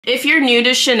If you're new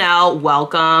to Chanel,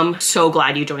 welcome. So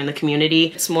glad you joined the community.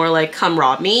 It's more like come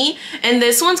rob me. And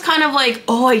this one's kind of like,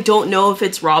 oh, I don't know if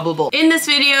it's robbable. In this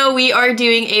video, we are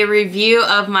doing a review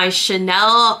of my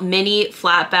Chanel mini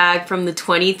flat bag from the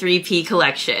 23P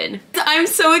collection. I'm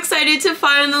so excited to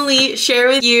finally share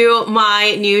with you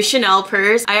my new Chanel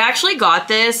purse. I actually got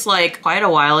this like quite a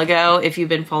while ago. If you've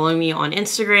been following me on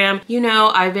Instagram, you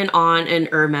know I've been on an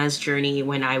Hermes journey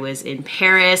when I was in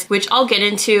Paris, which I'll get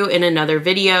into in another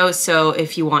video. So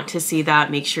if you want to see that,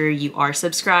 make sure you are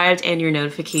subscribed and your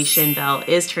notification bell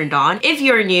is turned on. If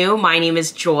you're new, my name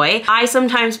is Joy. I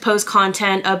sometimes post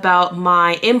content about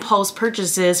my impulse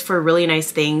purchases for really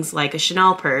nice things like a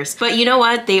Chanel purse, but you know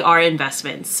what? They are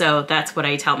investments. So that's what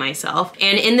I tell myself.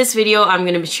 And in this video, I'm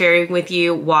going to be sharing with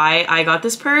you why I got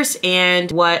this purse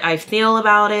and what I feel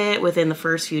about it within the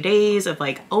first few days of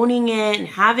like owning it and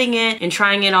having it and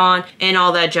trying it on and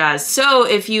all that jazz. So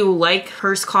if you like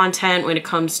purse content when it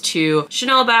comes to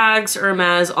Chanel bags,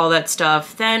 Hermes, all that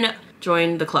stuff, then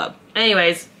join the club.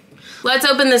 Anyways, let's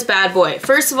open this bad boy.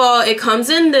 First of all, it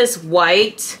comes in this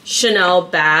white Chanel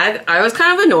bag. I was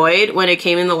kind of annoyed when it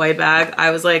came in the white bag. I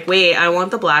was like, wait, I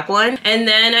want the black one. And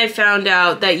then I found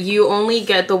out that you only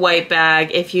get the white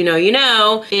bag if you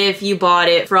know, if you bought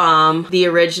it from the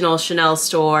original Chanel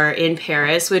store in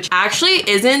Paris, which actually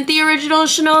isn't the original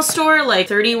Chanel store, like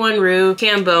 31 Rue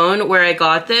Cambon, where I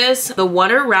got this. The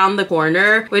one around the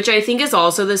corner, which I think is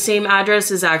also the same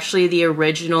address, is actually the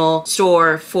original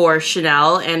store for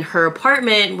Chanel, and her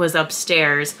apartment was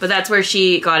upstairs, but that's where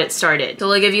she got it started. So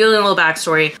like, give you a little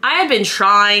backstory. I had been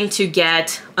trying to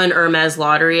get an Hermes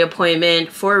lottery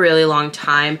appointment for a really long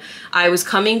time. I was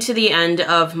coming to the end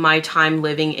of my time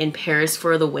living in Paris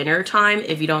for the winter time.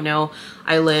 If you don't know,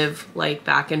 I live like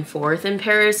back and forth in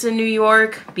Paris and New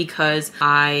York because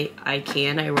I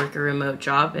work a remote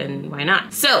job and why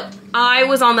not? So I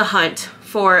was on the hunt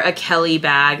for a Kelly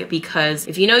bag because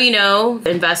if you know, you know, the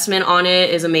investment on it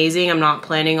is amazing. I'm not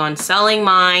planning on selling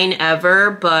mine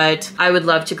ever, but I would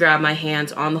love to grab my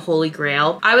hands on the Holy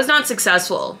Grail. I was not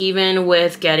successful even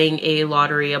with getting a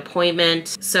lottery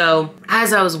appointment. So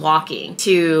as I was walking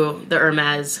to the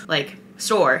Hermes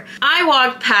store, I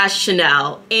walked past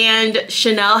Chanel, and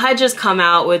Chanel had just come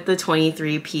out with the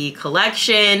 23P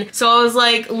collection. So I was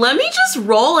like, let me just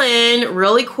roll in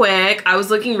really quick. I was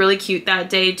looking really cute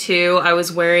that day too. I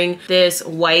was wearing this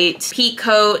white peak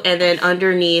coat, and then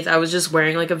underneath I was just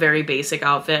wearing like a very basic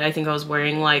outfit. I think I was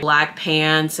wearing like black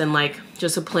pants and like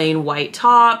just a plain white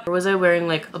top. Or was I wearing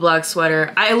like a black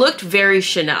sweater? I looked very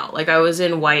Chanel. Like I was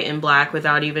in white and black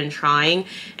without even trying.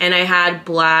 And I had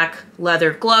black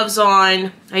leather gloves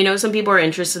on. I know some people are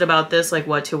interested about this, like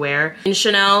what to wear in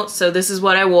Chanel. So this is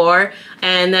what I wore.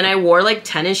 And then I wore like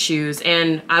tennis shoes,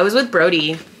 and I was with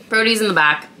Brody. Brody's in the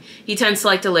back. He tends to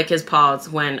like to lick his paws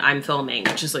when I'm filming,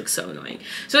 which is like so annoying.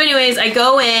 So anyways, I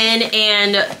go in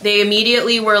and they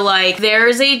immediately were like,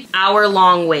 there's a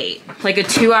hour-long wait, like a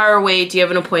 2-hour wait. Do you have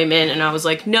an appointment? And I was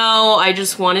like, no, I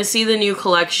just want to see the new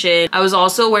collection. I was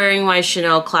also wearing my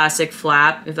Chanel classic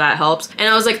flap, if that helps. And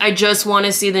I was like, I just want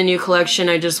to see the new collection.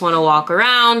 I just want to walk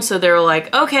around. So they were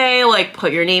like, okay, like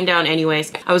put your name down.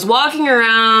 Anyways, I was walking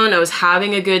around. I was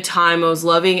having a good time. I was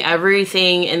loving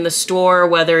everything in the store,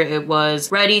 whether it was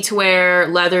ready to wear,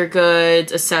 leather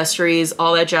goods, accessories,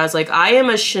 all that jazz. Like I am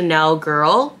a Chanel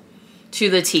girl to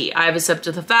the T. I've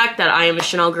accepted the fact that I am a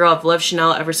Chanel girl. I've loved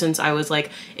Chanel ever since I was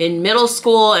like in middle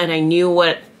school and I knew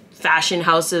what fashion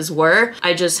houses were.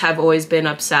 I just have always been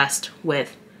obsessed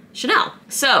with Chanel.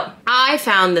 So I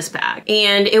found this bag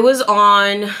and it was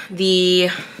on the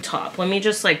top. Let me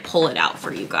just like pull it out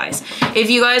for you guys. If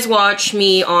you guys watch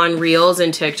me on Reels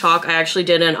and TikTok, I actually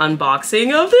did an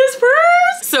unboxing of this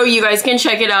purse. So you guys can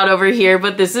check it out over here,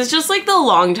 but this is just like the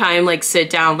long time, like sit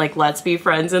down, like let's be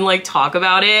friends and like talk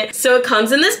about it. So it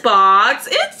comes in this box.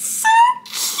 It's so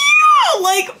cute.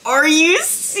 Like, are you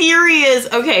serious?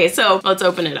 Okay, so let's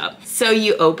open it up. So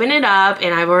you open it up,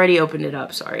 and I've already opened it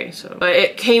up, sorry. But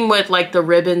it came with like the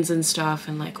ribbons and stuff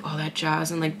and like all that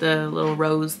jazz and like the little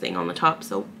rose thing on the top,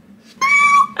 so.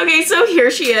 Okay, so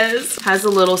here she is. Has a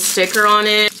little sticker on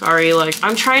it. Sorry, like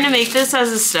I'm trying to make this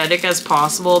as aesthetic as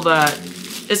possible, but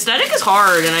aesthetic is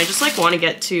hard and I just like want to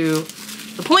get to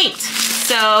the point.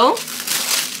 So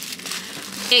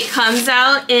it comes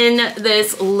out in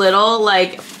this little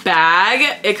like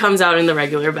bag. It comes out in the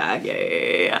regular bag.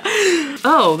 Yeah.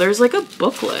 Oh, there's like a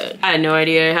booklet. I had no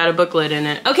idea it had a booklet in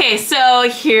it. Okay, so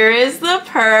here is the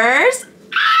purse.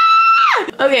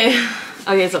 Ah! Okay,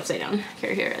 it's upside down.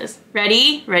 Here it is.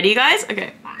 Ready? Ready, you guys?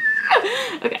 Okay.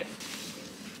 Okay.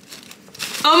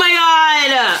 Oh my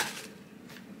God!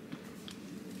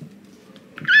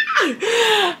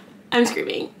 I'm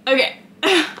screaming. Okay.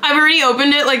 I've already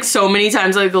opened it like so many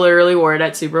times, like literally wore it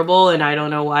at Super Bowl, and I don't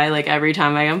know why, like every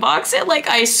time I unbox it, like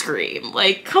I scream.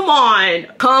 Like, come on,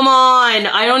 come on.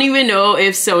 I don't even know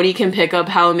if Sony can pick up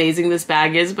how amazing this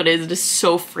bag is, but it's just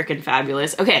so freaking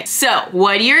fabulous. Okay, so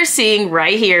what you're seeing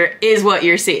right here is what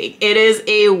you're seeing. It is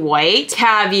a white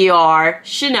caviar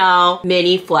Chanel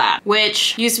mini flap,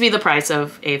 which used to be the price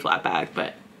of a flat bag,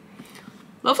 but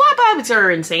the flat bags are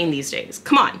insane these days.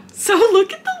 Come on. So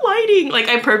look at the lighting. Like,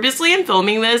 I purposely am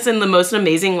filming this in the most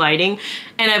amazing lighting,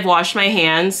 and I've washed my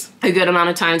hands a good amount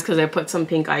of times because I put some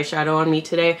pink eyeshadow on me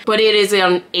today. But it is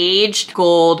on aged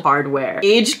gold hardware.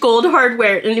 Aged gold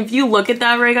hardware. And if you look at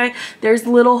that right, guys, there's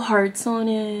little hearts on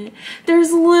it.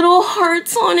 There's little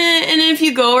hearts on it. And if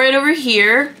you go right over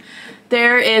here,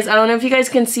 there is, I don't know if you guys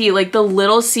can see, like the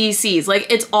little CCs.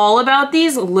 Like, it's all about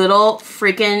these little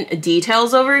freaking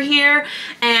details over here.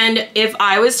 And if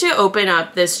I was to open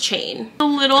up this chain, the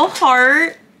little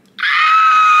heart. Ah!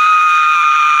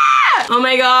 Oh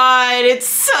my God, it's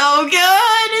so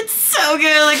good. It's so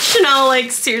good. Like Chanel,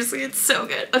 like seriously, it's so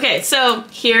good. Okay, so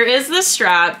here is the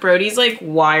strap. Brody's like,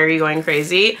 why are you going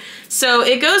crazy? So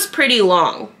it goes pretty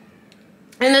long.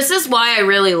 And this is why I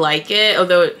really like it,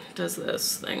 although it does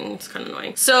this thing, it's kind of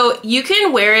annoying. So you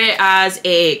can wear it as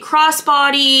a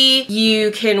crossbody,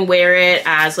 you can wear it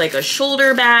as like a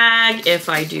shoulder bag if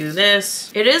I do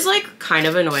this. It is like kind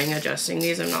of annoying adjusting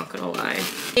these, I'm not gonna lie.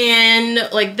 And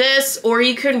like this, or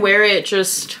you can wear it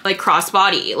just like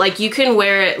crossbody. Like you can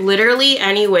wear it literally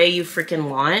any way you freaking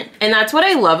want. And that's what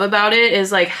I love about it,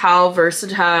 is like how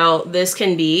versatile this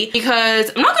can be.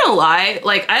 Because I'm not gonna lie,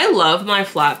 like I love my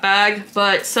flat bag,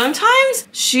 but sometimes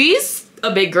she's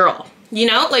a big girl. You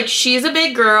know, like she's a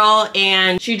big girl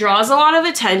and she draws a lot of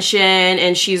attention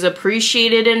and she's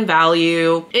appreciated in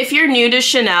value. If you're new to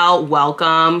Chanel,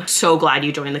 welcome. So glad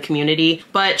you joined the community.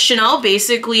 But Chanel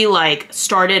basically like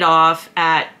started off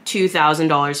at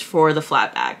 $2,000 for the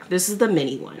flat bag. This is the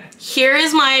mini one. Here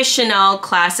is my Chanel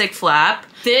classic flap.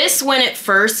 This, when it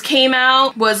first came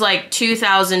out, was like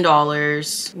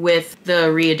 $2,000 with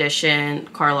the re-edition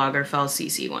Karl Lagerfeld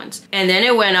CC ones. And then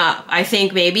it went up. I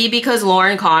think maybe because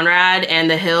Lauren Conrad and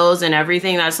the Hills and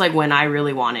everything, that's like when I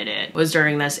really wanted it, was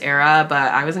during this era,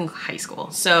 but I was in high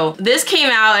school. So this came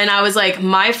out and I was like,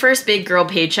 my first big girl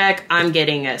paycheck, I'm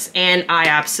getting this. And I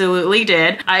absolutely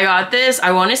did. I got this,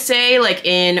 I wanna say like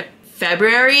in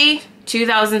February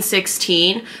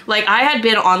 2016. Like I had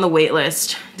been on the wait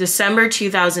list December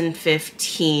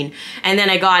 2015, and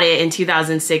then I got it in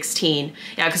 2016.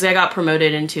 Yeah, because I got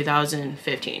promoted in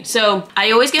 2015. So I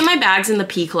always get my bags in the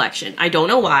P collection. I don't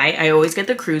know why. I always get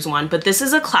the cruise one, but this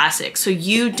is a classic, so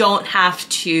you don't have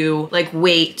to like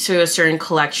wait to a certain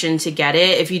collection to get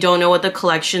it. If you don't know what the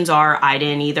collections are, I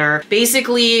didn't either.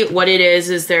 Basically what it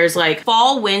is there's like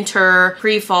fall, winter,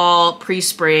 pre-fall,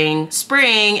 pre-spring,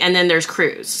 spring, and then there's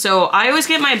cruise. So I always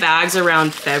get my bags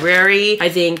around February, I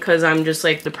think, because I'm just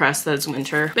like depressed that it's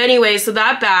winter. But anyway, so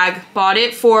that bag, bought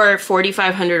it for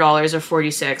 $4,500 or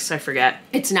 46, I forget.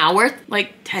 It's now worth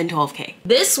like 10, 12K.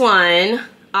 This one,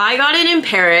 I got it in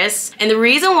Paris, and the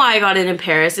reason why I got it in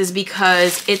Paris is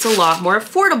because it's a lot more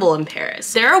affordable in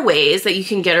Paris. There are ways that you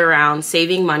can get around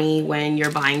saving money when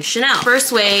you're buying Chanel.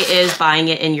 First way is buying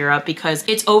it in Europe, because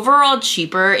it's overall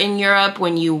cheaper in Europe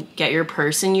when you get your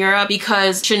purse in Europe,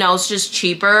 because Chanel's just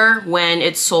cheaper when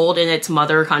it's sold in its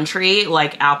mother country.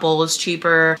 Like Apple is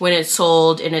cheaper when it's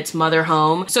sold in its mother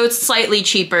home. So it's slightly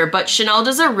cheaper, but Chanel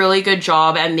does a really good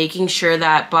job at making sure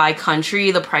that by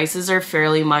country, the prices are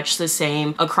fairly much the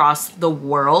same across the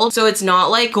world. So it's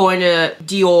not like going to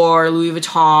Dior, Louis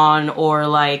Vuitton, or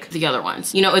like the other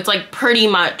ones. You know, it's like pretty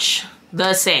much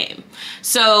the same.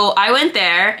 So I went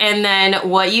there, and then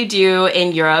what you do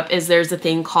in Europe is there's a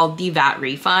thing called the VAT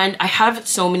refund. I have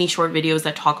so many short videos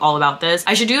that talk all about this.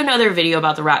 I should do another video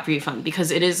about the VAT refund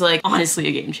because it is like honestly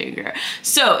a game changer.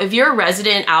 So if you're a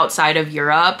resident outside of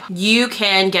Europe, you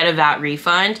can get a VAT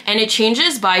refund, and it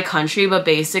changes by country, but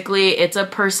basically it's a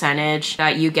percentage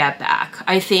that you get back.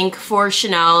 I think for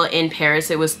Chanel in Paris,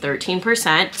 it was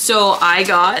 13%. So I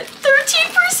got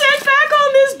 13% back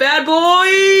on this bad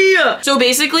boy. So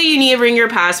basically you need to bring your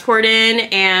passport in,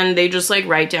 and they just like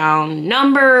write down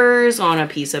numbers on a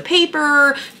piece of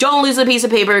paper. Don't lose a piece of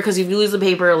paper, because if you lose the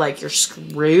paper, like you're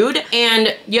screwed.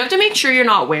 And you have to make sure you're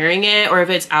not wearing it, or if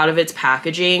it's out of its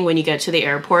packaging when you get to the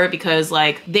airport, because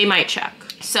like they might check.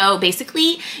 So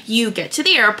basically you get to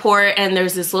the airport and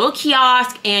there's this little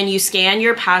kiosk and you scan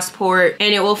your passport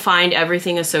and it will find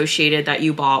everything associated that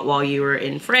you bought while you were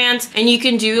in France. And you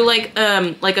can do like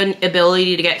an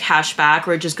ability to get cash back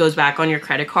where it just goes back on your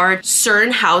credit card.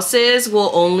 Certain houses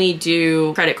will only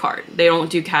do credit card. They don't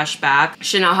do cash back.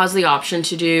 Chanel has the option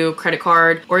to do credit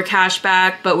card or cash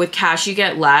back, but with cash you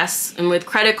get less. And with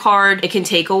credit card, it can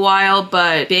take a while,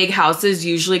 but big houses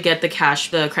usually get the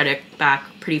credit back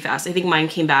pretty fast. I think mine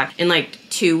came back in like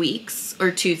 2 weeks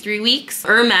or 3 weeks.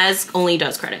 Hermes only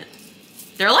does credit.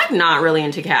 They're like not really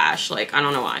into cash. Like, I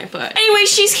don't know why, but anyway,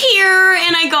 she's here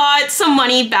and I got some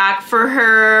money back for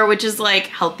her, which is like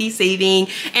healthy saving.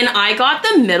 And I got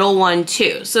the middle one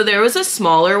too. So there was a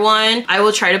smaller one. I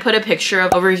will try to put a picture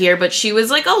of over here, but she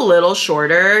was like a little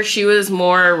shorter. She was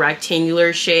more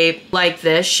rectangular shape like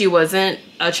this. She wasn't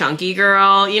a chunky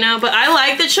girl, you know, but I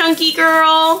like the chunky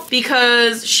girl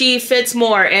because she fits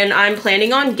more, and I'm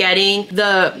planning on getting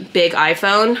the big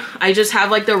iPhone. I just have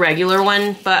like the regular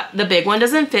one, but the big one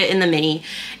doesn't fit in the mini.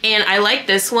 And I like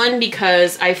this one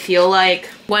because I feel like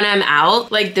when I'm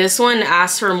out, like this one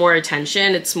asks for more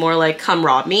attention. It's more like, come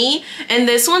rob me. And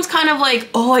this one's kind of like,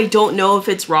 oh, I don't know if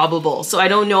it's robbable. So I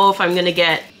don't know if I'm gonna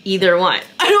get either one.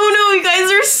 I don't know, you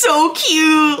guys are so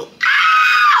cute.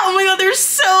 Oh my god, they're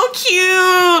so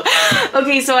cute.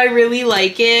 Okay, so I really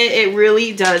like it. It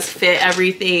really does fit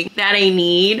everything that I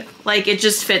need. Like, it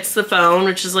just fits the phone,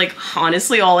 which is like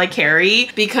honestly all I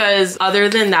carry, because other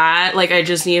than that, like I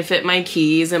just need to fit my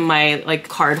keys and my like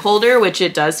card holder, which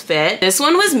it does fit. This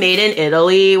one was made in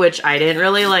Italy, which I didn't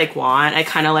really like want. I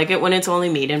kind of like it when it's only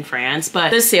made in France, but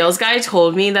the sales guy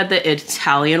told me that the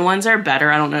Italian ones are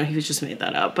better. I don't know, he just made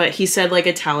that up, but he said like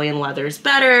Italian leather's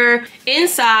better.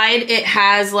 Inside it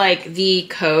has like the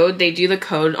code. They do the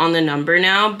code on the number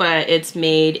now, but it's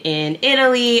made in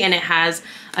Italy and it has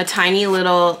a tiny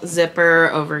little zipper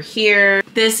over here.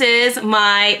 This is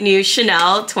my new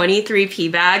Chanel 23P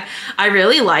bag. I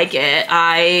really like it.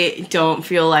 I don't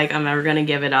feel like I'm ever gonna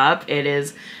give it up. It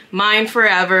is mine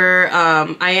forever.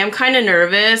 I am kind of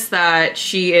nervous that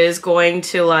she is going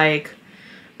to like,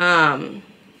 I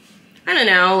don't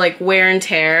know, like wear and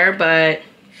tear, but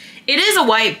it is a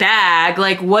white bag.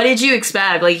 Like, what did you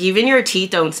expect? Like, even your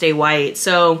teeth don't stay white.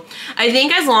 So I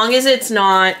think as long as it's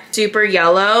not super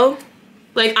yellow,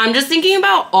 like, I'm just thinking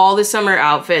about all the summer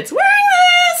outfits. Wearing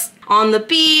this on the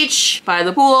beach, by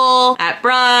the pool, at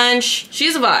brunch.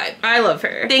 She's a vibe. I love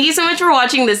her. Thank you so much for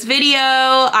watching this video.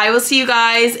 I will see you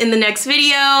guys in the next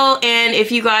video. And if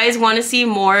you guys want to see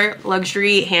more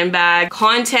luxury handbag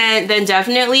content, then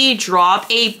definitely drop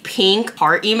a pink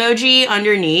heart emoji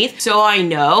underneath so I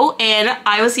know. And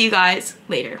I will see you guys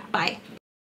later. Bye.